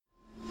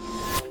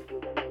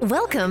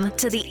Welcome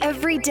to the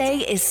Everyday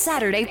is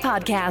Saturday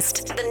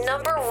podcast, the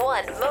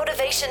 #1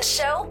 motivation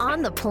show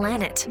on the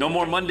planet. No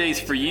more Mondays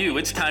for you.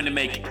 It's time to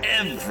make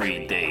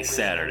every day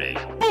Saturday.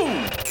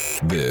 Boom!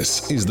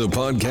 This is the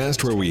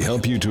podcast where we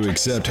help you to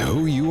accept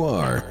who you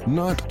are,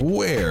 not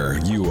where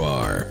you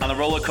are. On the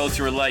roller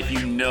coaster of life,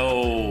 you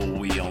know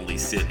we only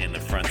sit in the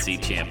front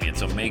seat, champion.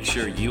 So make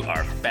sure you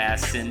are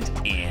fastened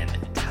in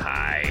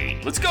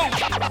tight. Let's go!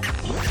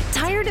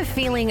 Tired of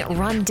feeling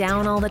run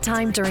down all the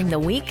time during the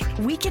week?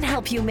 We can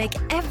help you make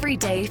every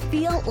day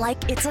feel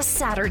like it's a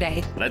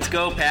Saturday. Let's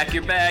go, pack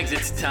your bags.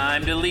 It's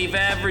time to leave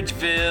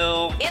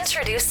Averageville.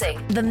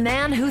 Introducing the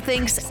man who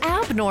thinks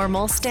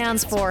abnormal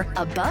stands for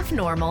above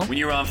normal. When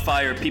you're on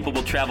fire, people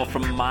will travel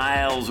from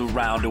miles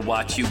around to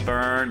watch you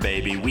burn,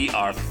 baby. We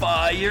are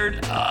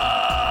fired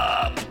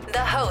up. The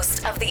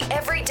host of the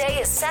Everyday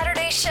is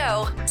Saturday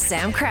show,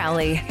 Sam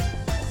Crowley.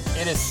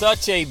 It is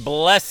such a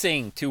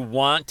blessing to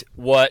want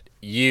what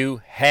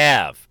you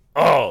have.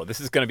 Oh, this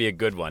is going to be a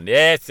good one.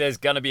 This is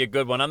going to be a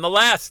good one. On the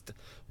last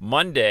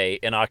Monday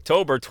in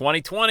October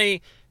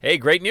 2020, hey,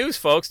 great news,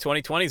 folks.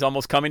 2020 is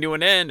almost coming to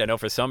an end. I know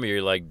for some of you,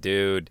 you're like,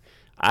 dude,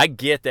 I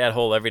get that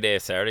whole everyday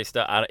is Saturday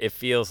stuff. It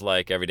feels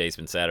like every day's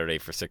been Saturday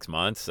for 6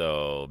 months,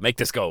 so make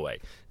this go away.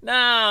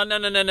 No.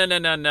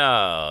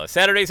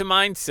 Saturday's a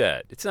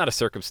mindset. It's not a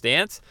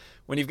circumstance.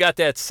 When you've got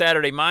that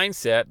Saturday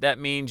mindset, that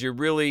means you're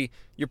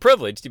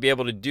privileged to be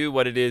able to do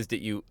what it is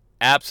that you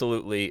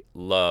absolutely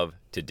love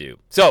to do.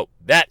 So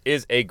that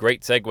is a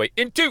great segue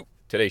into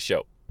today's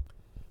show,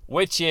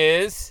 which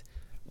is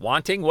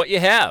wanting what you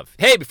have.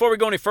 Hey, before we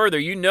go any further,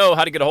 you know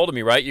how to get a hold of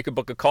me, right? You can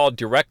book a call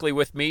directly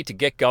with me to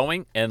get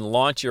going and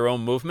launch your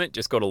own movement.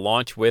 Just go to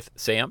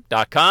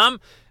launchwithsam.com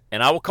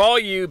and I will call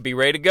you. Be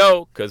ready to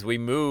go because we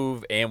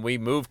move and we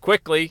move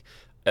quickly.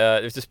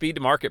 There's a speed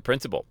to market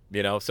principle.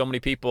 You know, so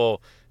many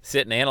people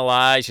sit and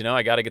analyze,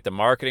 I got to get the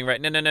marketing right.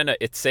 No.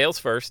 It's sales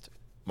first,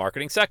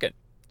 marketing second.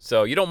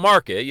 So you don't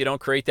market, you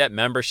don't create that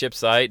membership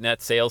site and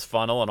that sales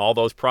funnel and all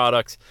those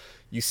products.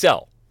 You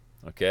sell,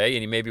 okay?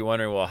 And you may be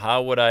wondering, well,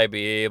 how would I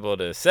be able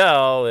to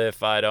sell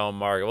if I don't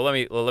market? Well,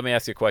 let me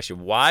ask you a question.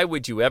 Why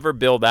would you ever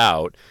build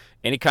out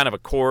any kind of a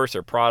course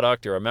or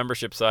product or a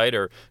membership site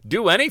or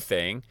do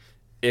anything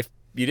if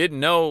you didn't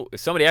know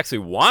if somebody actually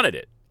wanted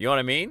it? You know what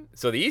I mean?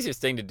 So the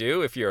easiest thing to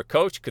do if you're a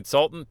coach,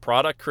 consultant,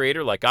 product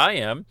creator like I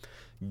am,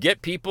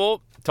 get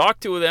people, talk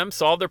to them,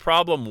 solve their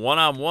problem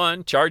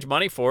one-on-one, charge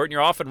money for it, and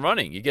you're off and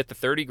running. You get the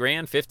 30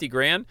 grand, 50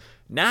 grand.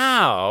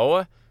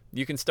 Now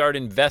you can start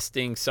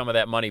investing some of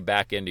that money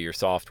back into your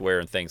software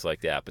and things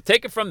like that. But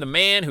take it from the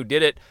man who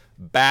did it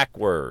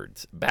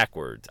backwards.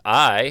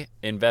 I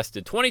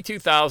invested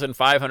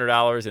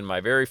 $22,500 in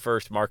my very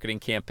first marketing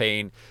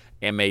campaign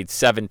and made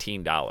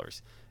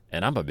 $17.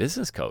 And I'm a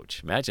business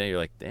coach. Imagine you're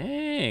like,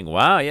 dang,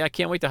 wow, yeah, I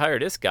can't wait to hire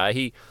this guy.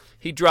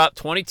 He dropped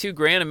 22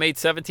 grand and made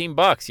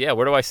 $17. Yeah,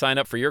 where do I sign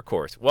up for your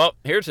course? Well,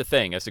 here's the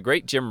thing. As the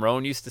great Jim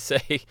Rohn used to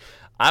say,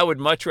 I would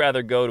much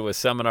rather go to a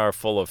seminar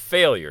full of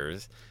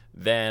failures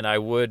than I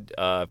would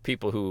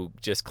people who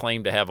just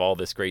claim to have all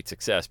this great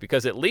success.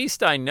 Because at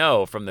least I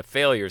know from the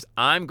failures,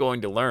 I'm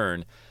going to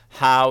learn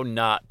how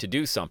not to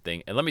do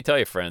something. And let me tell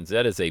you, friends,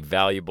 that is a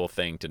valuable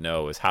thing to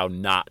know, is how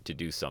not to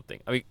do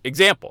something. I mean,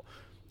 example,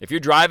 if you're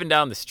driving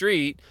down the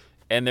street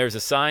and there's a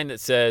sign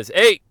that says,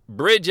 hey,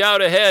 bridge out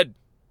ahead,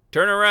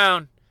 turn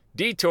around,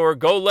 detour,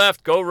 go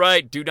left, go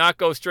right, do not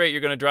go straight.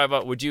 You're going to drive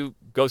up. Would you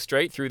go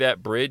straight through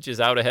that bridge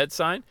is out ahead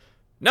sign?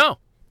 No.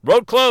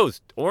 Road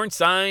closed, orange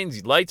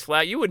signs, lights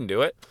flat. You wouldn't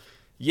do it.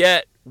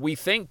 Yet we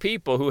think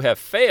people who have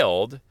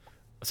failed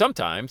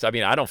sometimes, I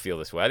mean, I don't feel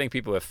this way. I think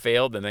people who have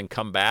failed and then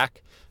come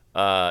back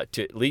to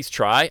at least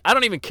try. I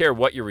don't even care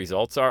what your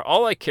results are.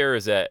 All I care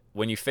is that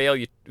when you fail,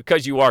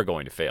 because you are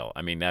going to fail.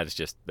 I mean, that's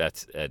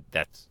an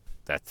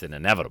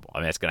inevitable. I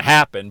mean, it's going to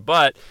happen,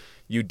 but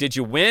did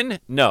you win?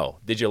 No.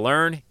 Did you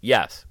learn?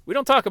 Yes. We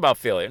don't talk about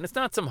failure, and it's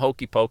not some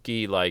hokey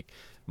pokey like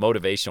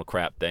motivational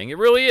crap thing. It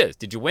really is.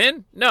 Did you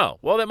win? No.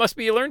 Well, that must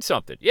be you learned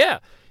something. Yeah,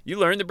 you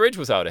learned the bridge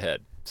was out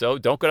ahead, so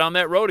don't go down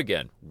that road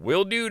again.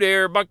 Will do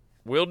there, Buck.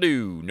 Will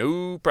do.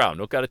 No problem.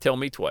 Don't got to tell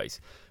me twice.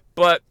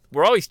 But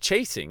we're always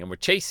chasing, and we're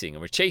chasing,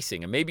 and we're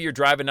chasing. And maybe you're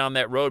driving down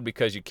that road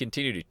because you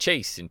continue to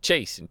chase and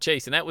chase and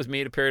chase. And that was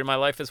me at a period of my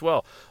life as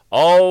well.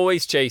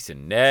 Always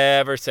chasing,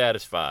 never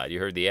satisfied. You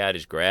heard the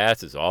adage,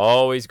 grass is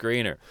always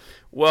greener.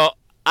 Well,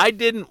 I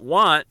didn't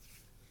want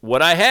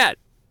what I had.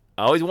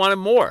 I always wanted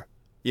more,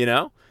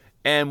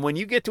 And when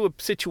you get to a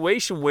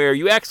situation where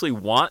you actually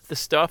want the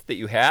stuff that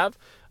you have,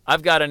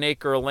 I've got an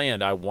acre of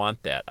land. I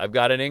want that. I've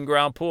got an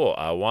in-ground pool.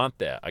 I want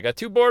that. I got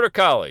 2 border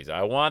collies.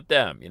 I want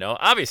them.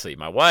 Obviously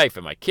my wife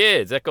and my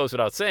kids, that goes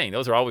without saying.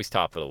 Those are always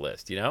top of the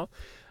list,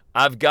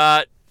 I've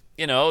got,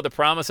 the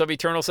promise of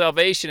eternal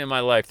salvation in my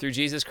life through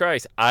Jesus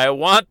Christ. I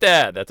want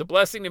that. That's a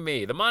blessing to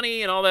me. The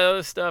money and all that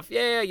other stuff,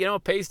 yeah,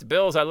 it pays the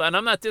bills. And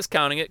I'm not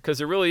discounting it because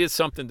there really is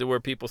something to where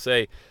people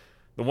say,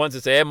 the ones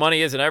that say, hey,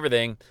 money isn't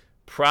everything,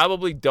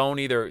 probably don't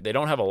either. They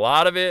don't have a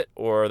lot of it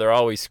or they're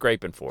always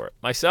scraping for it.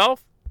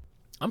 Myself,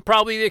 I'm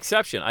probably the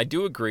exception. I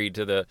do agree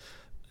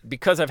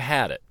because I've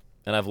had it.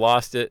 and I've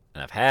lost it,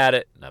 and I've had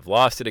it, and I've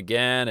lost it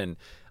again, and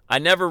I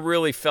never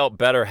really felt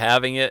better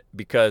having it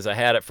because I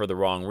had it for the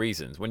wrong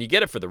reasons. When you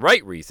get it for the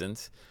right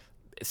reasons,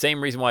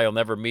 same reason why you'll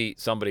never meet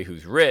somebody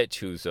who's rich,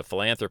 who's a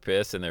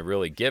philanthropist, and they're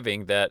really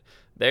giving, that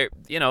they're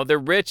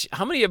rich.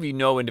 How many of you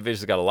know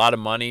individuals got a lot of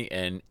money,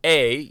 and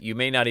A, you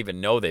may not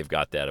even know they've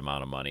got that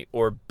amount of money,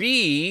 or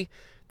B,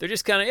 they're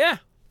just kind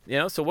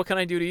of, so what can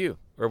I do to you?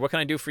 Or what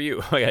can I do for you?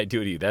 What can I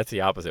do to you? That's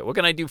the opposite. What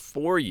can I do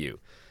for you?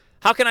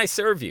 How can I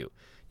serve you?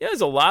 There's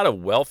a lot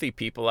of wealthy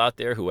people out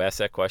there who ask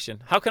that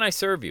question. How can I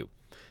serve you?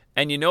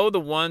 And the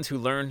ones who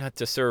learn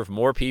to serve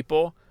more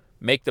people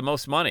make the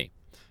most money.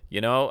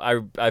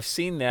 I've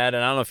seen that,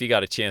 and I don't know if you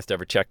got a chance to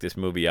ever check this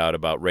movie out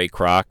about Ray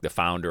Kroc, the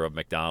founder of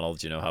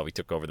McDonald's, how he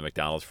took over the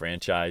McDonald's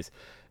franchise.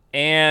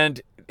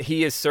 And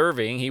he was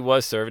serving,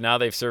 now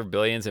they've served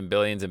billions and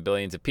billions and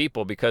billions of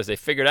people because they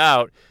figured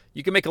out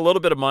you can make a little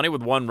bit of money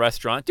with one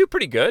restaurant, do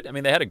pretty good. I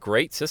mean, they had a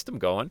great system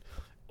going.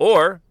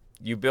 Or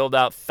you build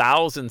out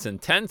thousands and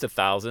tens of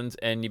thousands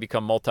and you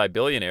become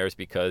multi-billionaires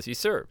because you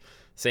serve.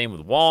 Same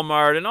with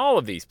Walmart and all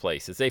of these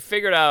places. They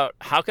figured out,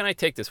 how can I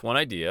take this one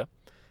idea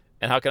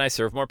and how can I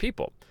serve more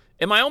people?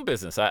 In my own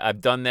business,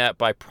 I've done that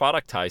by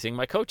productizing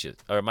my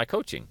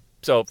coaching.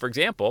 So, for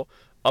example,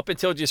 up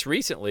until just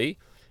recently,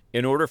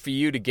 in order for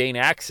you to gain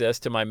access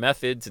to my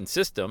methods and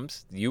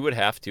systems, you would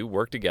have to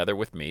work together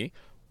with me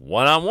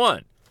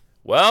one-on-one.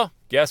 Well,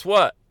 guess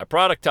what? I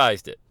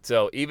productized it.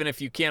 So even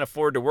if you can't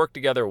afford to work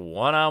together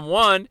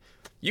one-on-one,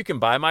 you can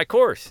buy my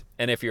course.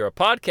 And if you're a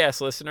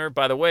podcast listener,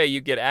 by the way, you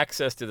get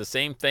access to the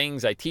same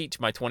things I teach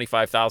my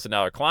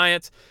 $25,000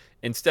 clients.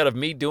 Instead of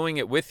me doing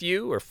it with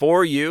you or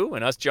for you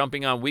and us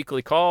jumping on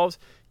weekly calls,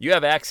 you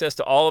have access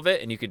to all of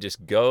it and you can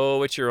just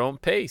go at your own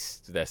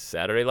pace. That's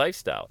Saturday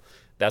Lifestyle.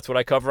 That's what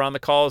I cover on the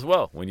call as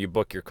well when you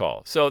book your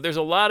call. So there's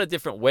a lot of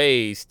different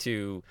ways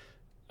to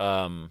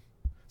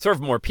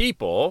serve more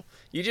people.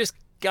 You just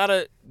got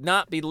to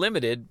not be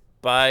limited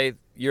by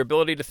your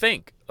ability to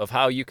think of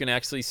how you can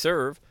actually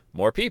serve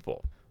more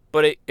people.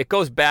 But it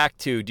goes back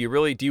to, do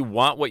you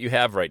want what you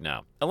have right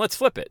now? And let's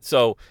flip it.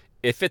 So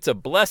if it's a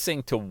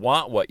blessing to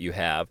want what you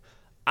have,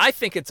 I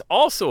think it's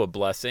also a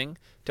blessing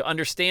to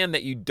understand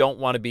that you don't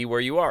want to be where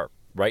you are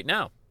right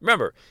now.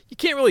 Remember, you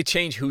can't really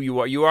change who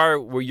you are.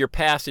 Where your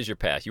past is your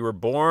past. You were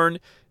born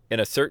in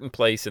a certain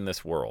place in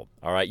this world,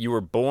 all right? You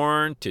were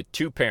born to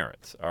two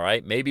parents, all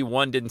right? Maybe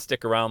one didn't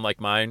stick around like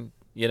mine,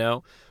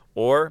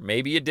 or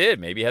maybe you did.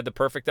 Maybe you had the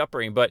perfect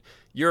upbringing, but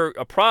you're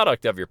a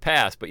product of your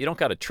past, but you don't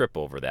got to trip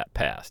over that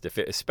past,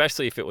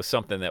 especially if it was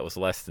something that was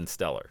less than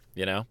stellar,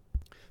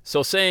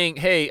 So saying,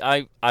 hey,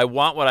 I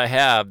want what I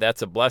have,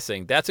 that's a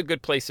blessing. That's a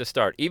good place to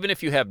start. Even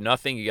if you have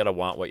nothing, you got to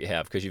want what you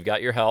have because you've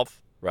got your health,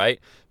 right?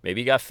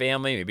 Maybe you got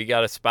family, maybe you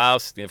got a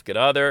spouse, significant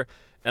other.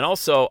 And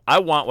also, I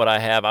want what I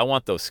have. I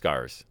want those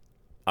scars.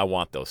 I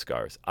want those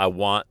scars. I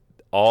want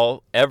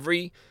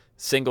every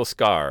single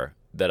scar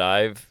that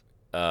I've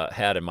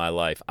had in my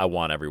life. I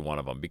want every one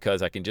of them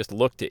because I can just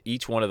look to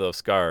each one of those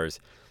scars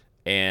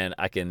and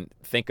I can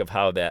think of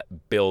how that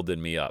builded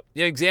me up.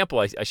 The example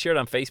I shared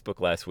on Facebook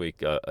last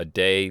week, a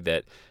day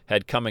that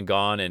had come and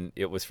gone, and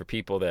it was for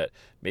people that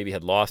maybe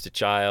had lost a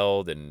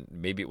child, and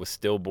maybe it was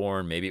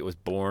stillborn, maybe it was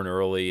born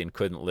early and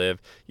couldn't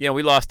live.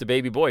 We lost a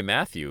baby boy,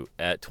 Matthew,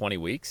 at 20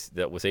 weeks.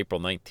 That was April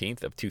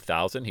 19th of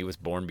 2000. He was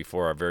born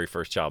before our very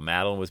first child,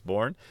 Madeline, was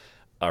born.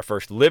 Our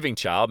first living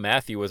child,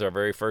 Matthew, was our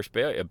very first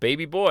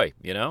baby boy,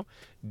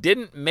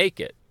 Didn't make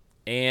it.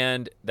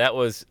 And that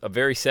was a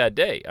very sad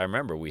day. I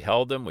remember we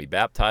held him. We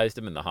baptized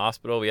him in the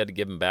hospital. We had to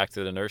give him back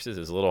to the nurses.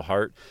 His little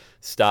heart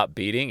stopped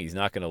beating. He's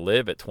not going to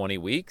live at 20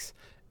 weeks.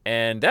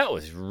 And that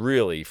was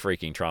really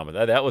freaking trauma.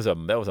 That was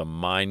a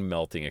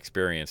mind-melting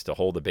experience to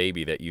hold a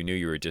baby that you knew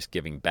you were just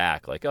giving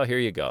back. Like, oh, here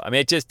you go. I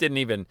mean, it just didn't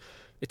even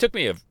 – it took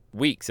me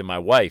weeks and my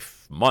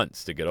wife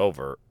months to get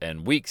over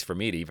and weeks for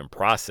me to even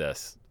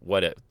process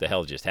what the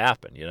hell just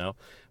happened,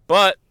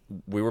 But –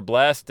 we were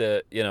blessed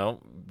to,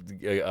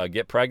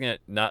 get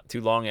pregnant not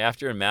too long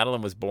after, and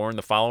Madeline was born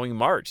the following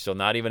March. So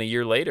not even a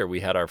year later,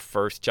 we had our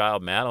first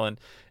child, Madeline.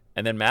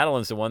 And then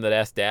Madeline's the one that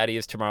asked, Daddy,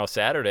 is tomorrow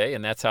Saturday?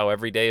 And that's how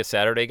every day of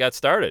Saturday got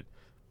started.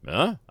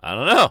 I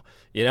don't know.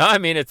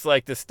 It's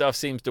like this stuff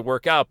seems to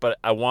work out, but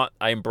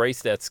I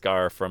embrace that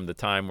scar from the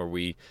time where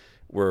we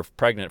were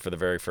pregnant for the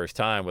very first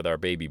time with our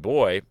baby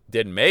boy.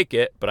 Didn't make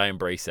it, but I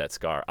embrace that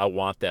scar. I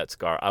want that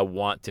scar. I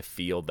want to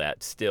feel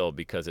that still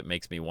because it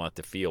makes me want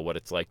to feel what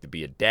it's like to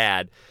be a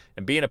dad.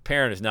 And being a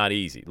parent is not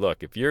easy.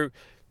 Look, if you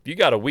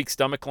got a weak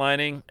stomach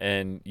lining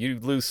and you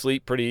lose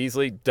sleep pretty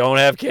easily, don't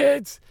have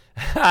kids.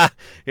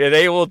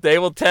 They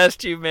will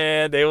test you,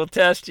 man. They will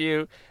test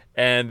you.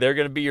 And they're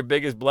going to be your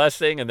biggest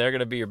blessing, and they're going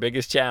to be your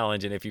biggest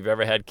challenge. And if you've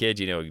ever had kids,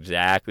 you know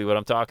exactly what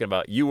I'm talking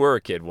about. You were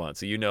a kid once,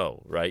 so you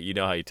know, right? You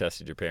know how you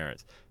tested your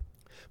parents.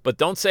 But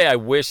don't say, I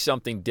wish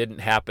something didn't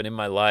happen in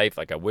my life.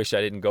 Like, I wish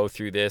I didn't go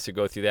through this or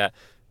go through that.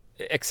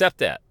 Accept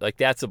that. Like,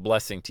 that's a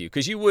blessing to you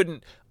because you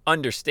wouldn't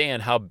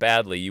understand how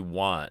badly you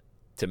want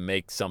to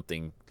make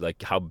something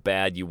like how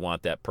bad you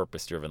want that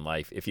purpose-driven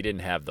life if you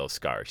didn't have those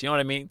scars. You know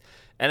what I mean?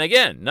 And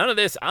again, none of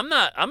this. I'm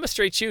a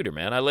straight shooter,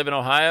 man. I live in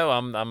Ohio.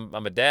 I'm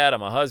a dad.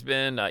 I'm a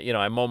husband.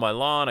 I mow my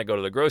lawn. I go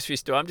to the grocery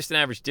store. I'm just an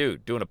average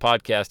dude doing a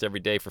podcast every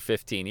day for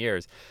 15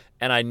 years.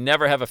 And I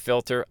never have a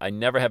filter. I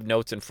never have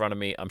notes in front of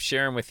me. I'm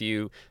sharing with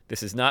you.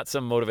 This is not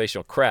some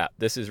motivational crap.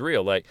 This is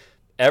real. Like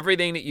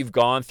everything that you've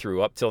gone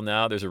through up till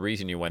now, there's a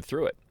reason you went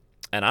through it.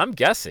 And I'm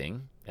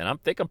guessing, and I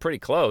think I'm pretty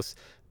close,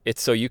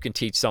 it's so you can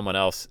teach someone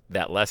else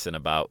that lesson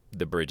about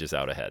the bridges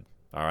out ahead.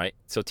 All right?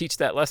 So teach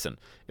that lesson.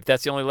 If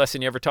that's the only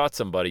lesson you ever taught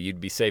somebody,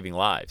 you'd be saving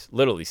lives,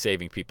 literally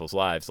saving people's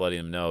lives, letting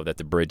them know that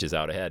the bridge is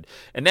out ahead.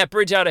 And that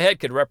bridge out ahead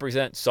could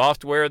represent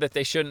software that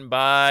they shouldn't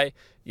buy,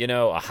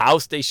 a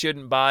house they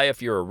shouldn't buy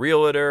if you're a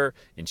realtor,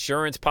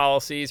 insurance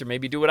policies, or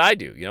maybe do what I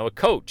do, a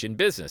coach in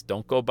business.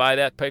 Don't go buy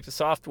that type of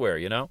software,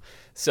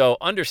 So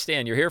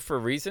understand you're here for a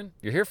reason.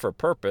 You're here for a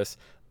purpose.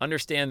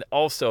 Understand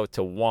also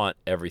to want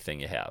everything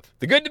you have.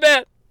 The good, the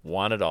bad,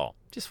 want it all.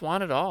 Just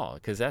want it all,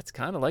 because that's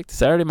kind of like the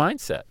Saturday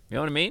mindset. You know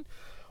what I mean?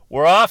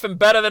 We're off and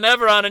better than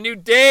ever on a new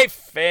day,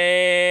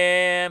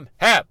 fam.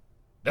 Have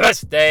the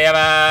best day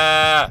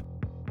ever.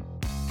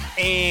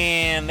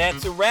 And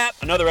that's a wrap.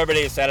 Another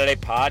Everyday is Saturday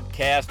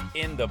podcast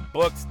in the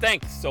books.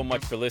 Thanks so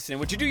much for listening.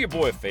 Would you do your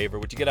boy a favor?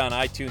 Would you get on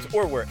iTunes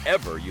or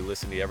wherever you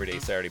listen to the Everyday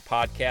Saturday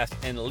podcast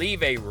and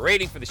leave a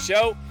rating for the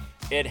show?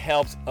 It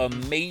helps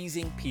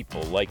amazing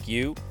people like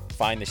you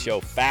find the show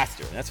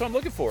faster. And that's what I'm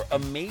looking for,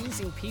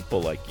 amazing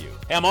people like you.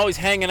 Hey, I'm always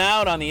hanging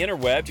out on the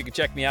interwebs. You can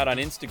check me out on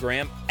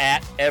Instagram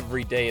at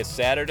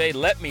EverydayIsSaturday.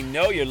 Let me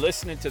know you're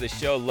listening to the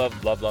show.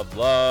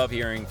 Love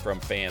hearing from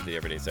fans of the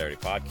Everyday Saturday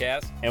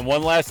podcast. And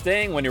one last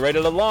thing, when you're ready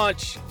to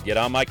launch, get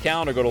on my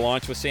calendar, go to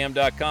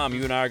launchwithsam.com.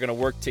 You and I are going to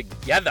work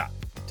together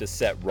to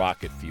set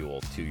rocket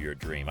fuel to your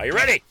dream. Are you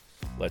ready?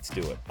 Let's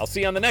do it. I'll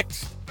see you on the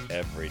next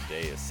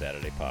Everyday is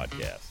Saturday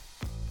podcast.